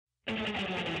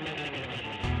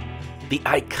The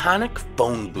iconic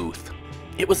phone booth.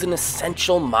 It was an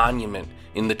essential monument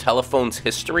in the telephone's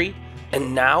history,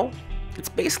 and now it's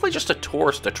basically just a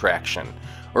tourist attraction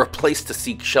or a place to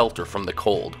seek shelter from the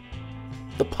cold.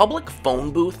 The public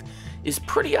phone booth is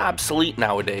pretty obsolete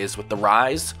nowadays with the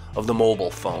rise of the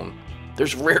mobile phone.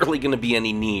 There's rarely going to be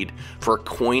any need for a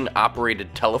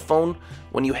coin-operated telephone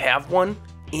when you have one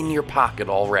in your pocket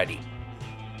already.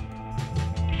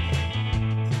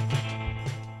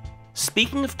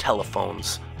 Speaking of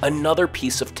telephones, another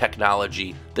piece of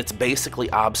technology that's basically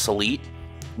obsolete: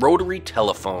 rotary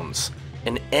telephones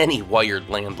and any wired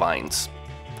landlines.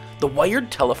 The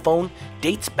wired telephone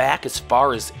dates back as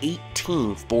far as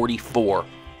 1844.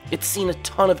 It's seen a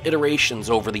ton of iterations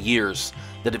over the years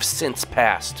that have since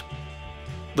passed.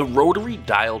 The rotary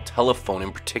dial telephone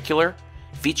in particular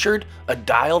featured a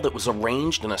dial that was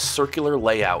arranged in a circular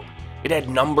layout. It had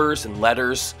numbers and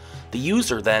letters. The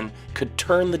user then could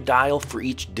turn the dial for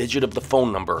each digit of the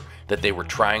phone number that they were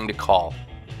trying to call.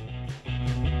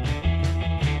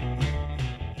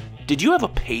 Did you have a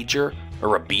pager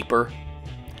or a beeper?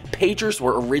 Pagers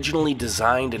were originally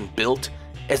designed and built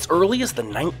as early as the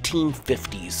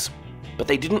 1950s, but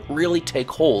they didn't really take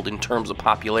hold in terms of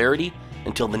popularity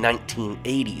until the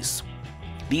 1980s.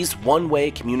 These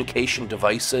one-way communication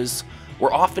devices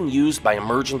were often used by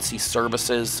emergency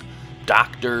services,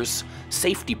 doctors,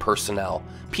 safety personnel,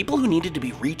 people who needed to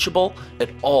be reachable at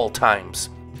all times,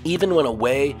 even when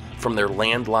away from their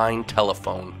landline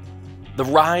telephone. The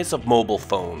rise of mobile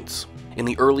phones in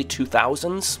the early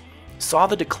 2000s saw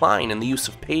the decline in the use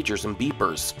of pagers and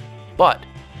beepers, but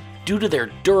due to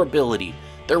their durability,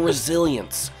 their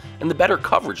resilience, and the better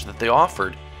coverage that they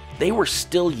offered, they were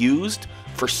still used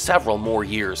for several more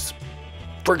years.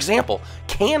 For example,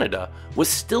 Canada was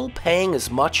still paying as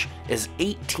much as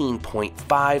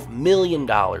 $18.5 million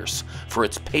for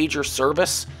its pager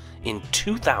service in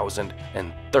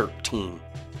 2013.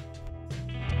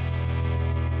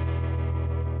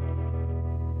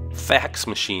 Fax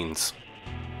machines.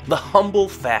 The humble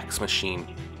fax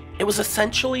machine. It was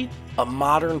essentially a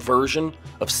modern version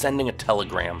of sending a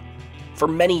telegram. For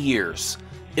many years,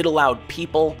 it allowed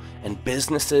people and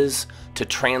businesses to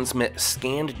transmit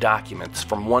scanned documents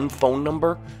from one phone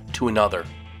number to another.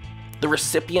 The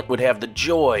recipient would have the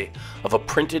joy of a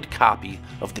printed copy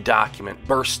of the document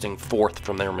bursting forth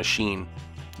from their machine.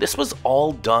 This was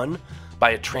all done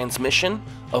by a transmission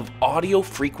of audio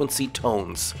frequency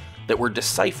tones that were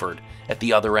deciphered at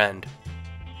the other end.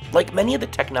 Like many of the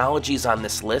technologies on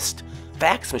this list,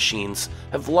 fax machines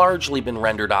have largely been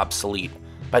rendered obsolete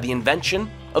by the invention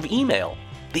of email,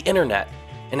 the internet,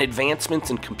 and advancements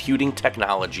in computing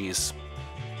technologies.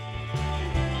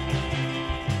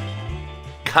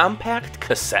 Compact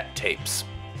cassette tapes.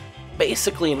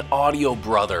 Basically an audio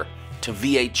brother to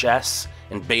VHS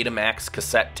and Betamax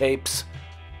cassette tapes,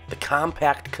 the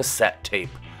compact cassette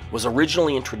tape was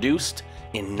originally introduced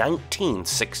in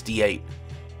 1968.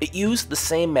 It used the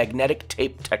same magnetic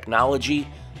tape technology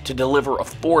to deliver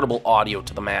affordable audio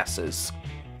to the masses.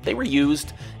 They were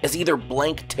used as either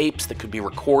blank tapes that could be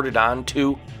recorded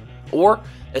onto, or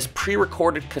as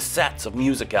pre-recorded cassettes of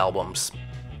music albums.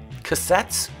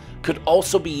 Cassettes could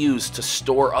also be used to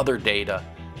store other data.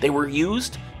 They were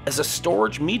used as a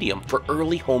storage medium for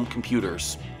early home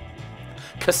computers.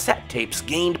 Cassette tapes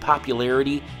gained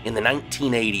popularity in the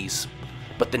 1980s,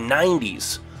 but the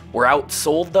 90s were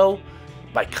outsold though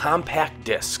by compact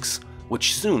discs,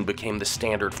 which soon became the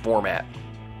standard format.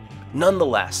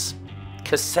 Nonetheless,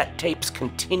 cassette tapes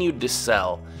continued to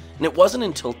sell, and it wasn't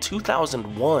until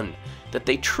 2001 that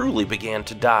they truly began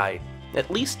to die,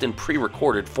 at least in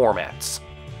pre-recorded formats.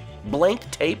 Blank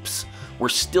tapes were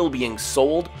still being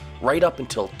sold right up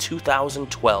until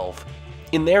 2012.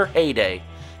 In their heyday,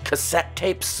 cassette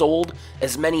tapes sold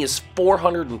as many as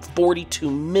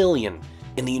 442 million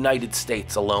in the United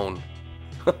States alone.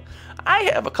 I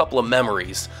have a couple of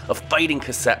memories of fighting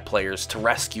cassette players to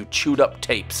rescue chewed up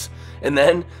tapes, and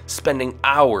then spending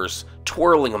hours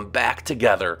twirling them back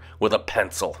together with a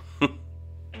pencil.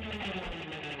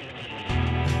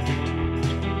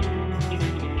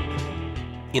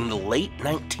 In the late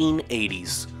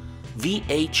 1980s,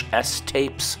 VHS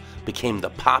tapes became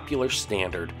the popular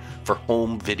standard for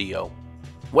home video.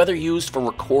 Whether used for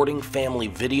recording family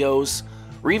videos,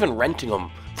 or even renting them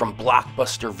from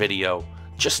Blockbuster Video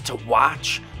just to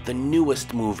watch the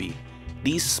newest movie,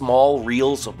 these small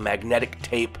reels of magnetic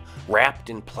tape wrapped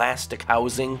in plastic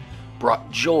housing brought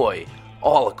joy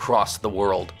all across the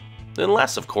world.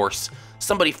 Unless, of course,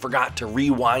 somebody forgot to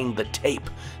rewind the tape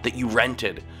that you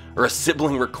rented, or a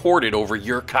sibling recorded over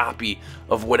your copy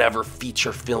of whatever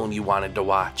feature film you wanted to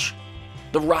watch.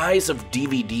 The rise of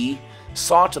DVD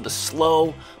saw to the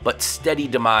slow but steady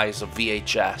demise of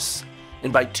VHS,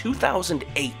 and by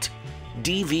 2008,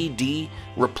 DVD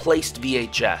replaced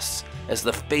VHS as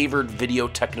the favored video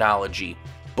technology,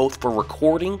 both for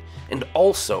recording and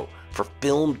also for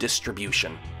film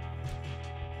distribution.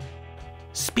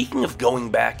 Speaking of going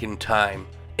back in time,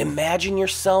 imagine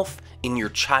yourself in your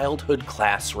childhood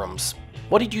classrooms.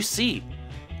 What did you see?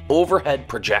 Overhead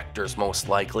projectors, most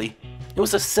likely. It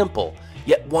was a simple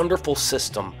yet wonderful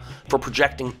system for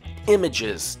projecting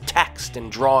images, text,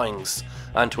 and drawings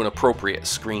onto an appropriate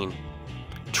screen.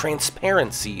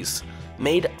 Transparencies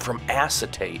made from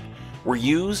acetate were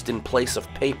used in place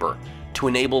of paper to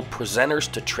enable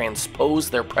presenters to transpose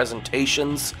their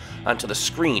presentations onto the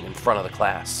screen in front of the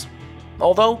class.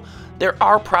 Although there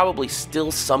are probably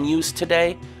still some used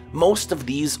today, most of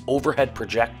these overhead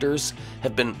projectors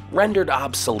have been rendered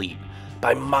obsolete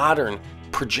by modern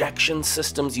projection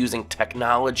systems using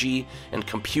technology and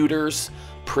computers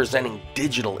presenting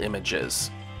digital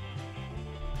images.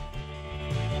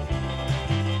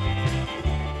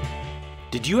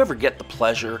 Did you ever get the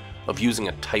pleasure of using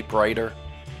a typewriter?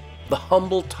 The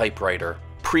humble typewriter,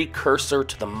 precursor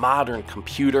to the modern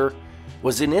computer,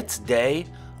 was in its day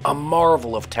a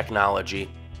marvel of technology.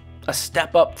 A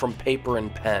step up from paper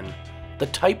and pen, the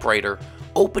typewriter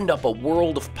opened up a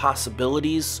world of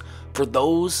possibilities for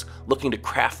those looking to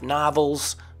craft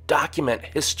novels, document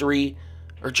history,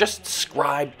 or just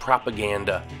scribe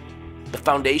propaganda. The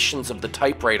foundations of the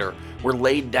typewriter were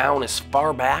laid down as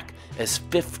far back as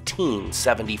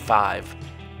 1575,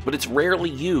 but it's rarely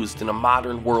used in a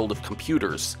modern world of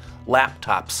computers,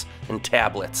 laptops, and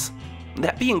tablets.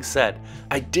 That being said,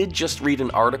 I did just read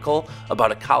an article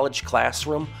about a college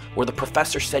classroom where the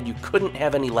professor said you couldn't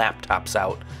have any laptops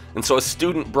out, and so a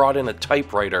student brought in a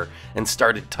typewriter and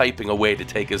started typing away to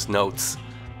take his notes.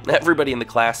 Everybody in the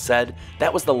class said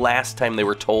that was the last time they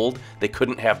were told they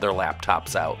couldn't have their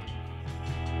laptops out.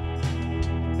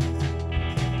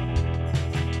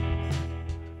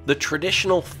 The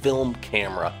traditional film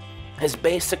camera has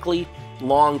basically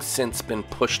long since been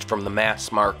pushed from the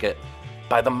mass market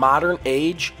by the modern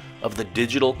age of the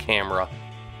digital camera.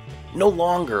 No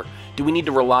longer do we need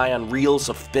to rely on reels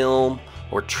of film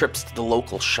or trips to the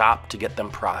local shop to get them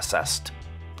processed.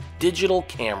 Digital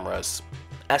cameras,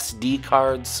 SD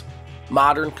cards,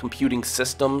 modern computing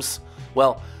systems,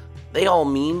 well, they all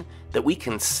mean that we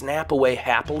can snap away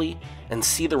happily and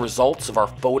see the results of our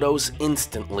photos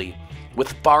instantly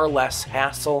with far less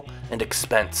hassle and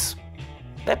expense.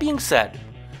 That being said,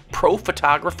 pro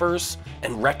photographers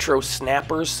and retro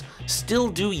snappers still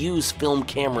do use film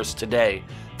cameras today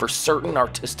for certain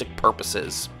artistic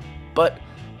purposes, but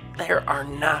there are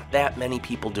not that many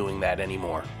people doing that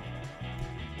anymore.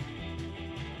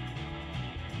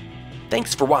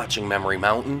 Thanks for watching Memory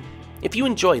Mountain. If you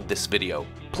enjoyed this video,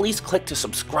 please click to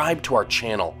subscribe to our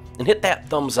channel and hit that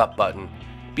thumbs up button.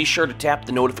 Be sure to tap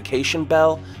the notification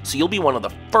bell so you'll be one of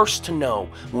the first to know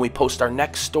when we post our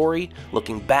next story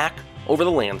looking back over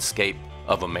the landscape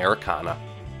of Americana.